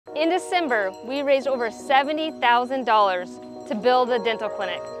In December, we raised over $70,000 to build a dental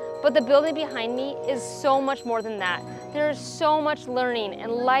clinic. But the building behind me is so much more than that. There is so much learning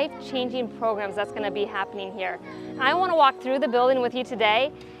and life-changing programs that's going to be happening here. I want to walk through the building with you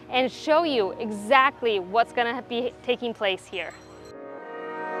today and show you exactly what's going to be taking place here.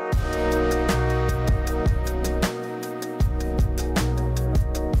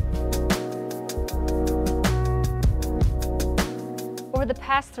 Over the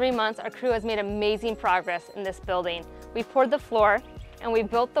past 3 months, our crew has made amazing progress in this building. We've poured the floor, and we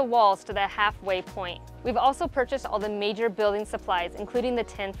built the walls to the halfway point. We've also purchased all the major building supplies, including the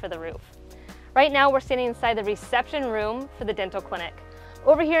tin for the roof. Right now, we're standing inside the reception room for the dental clinic.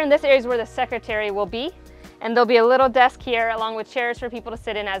 Over here in this area is where the secretary will be, and there'll be a little desk here along with chairs for people to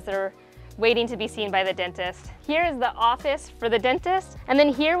sit in as they're waiting to be seen by the dentist. Here is the office for the dentist, and then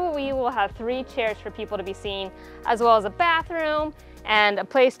here we will have 3 chairs for people to be seen, as well as a bathroom and a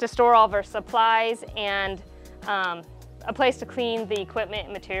place to store all of our supplies and a place to clean the equipment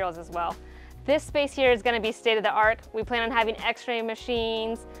and materials as well. This space here is going to be state-of-the-art. We plan on having x-ray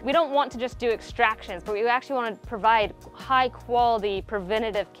machines. We don't want to just do extractions, but we actually want to provide high-quality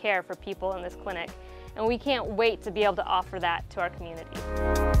preventative care for people in this clinic. And we can't wait to be able to offer that to our community.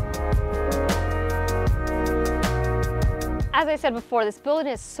 As I said before, this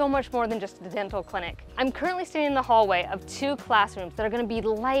building is so much more than just a dental clinic. I'm currently standing in the hallway of 2 classrooms that are going to be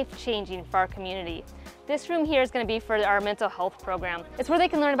life-changing for our community. This room here is going to be for our mental health program. It's where they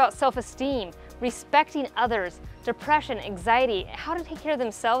can learn about self-esteem, respecting others, depression, anxiety, how to take care of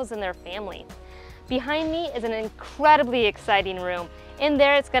themselves and their family. Behind me is an incredibly exciting room. In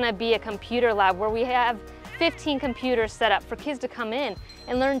there, it's going to be a computer lab where we have 15 computers set up for kids to come in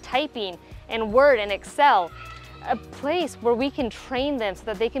and learn typing and Word and Excel. A place where we can train them so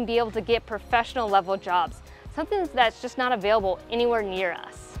that they can be able to get professional level jobs, something that's just not available anywhere near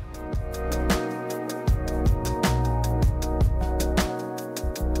us.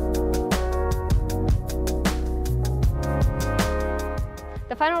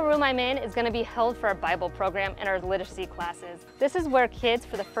 The final room I'm in is going to be held for our Bible program and our literacy classes. This is where kids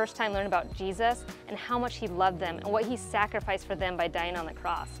for the first time learn about Jesus and how much He loved them and what He sacrificed for them by dying on the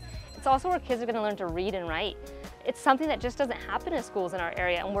cross. It's also where kids are going to learn to read and write. It's something that just doesn't happen in schools in our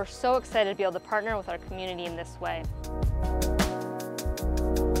area, and we're so excited to be able to partner with our community in this way.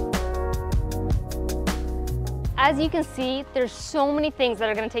 As you can see, there's so many things that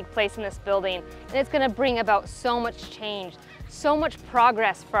are going to take place in this building, and it's going to bring about so much change, so much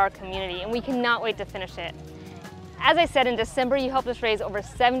progress for our community, and we cannot wait to finish it. As I said, in December, you helped us raise over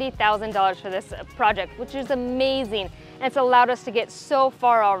 $70,000 for this project, which is amazing, and it's allowed us to get so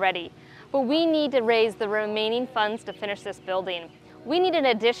far already. But we need to raise the remaining funds to finish this building. We need an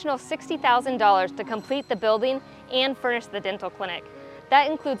additional $60,000 to complete the building and furnish the dental clinic. That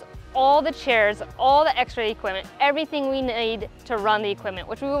includes all the chairs, all the x-ray equipment, everything we need to run the equipment,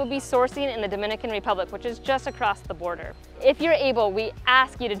 which we will be sourcing in the Dominican Republic, which is just across the border. If you're able, we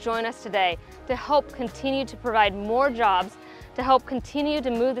ask you to join us today to help continue to provide more jobs, to help continue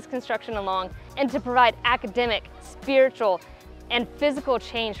to move this construction along, and to provide academic, spiritual, and physical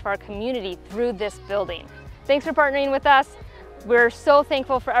change for our community through this building. Thanks for partnering with us. We're so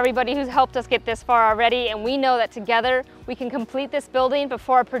thankful for everybody who's helped us get this far already, and we know that together we can complete this building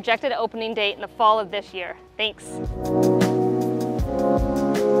before our projected opening date in the fall of this year. Thanks.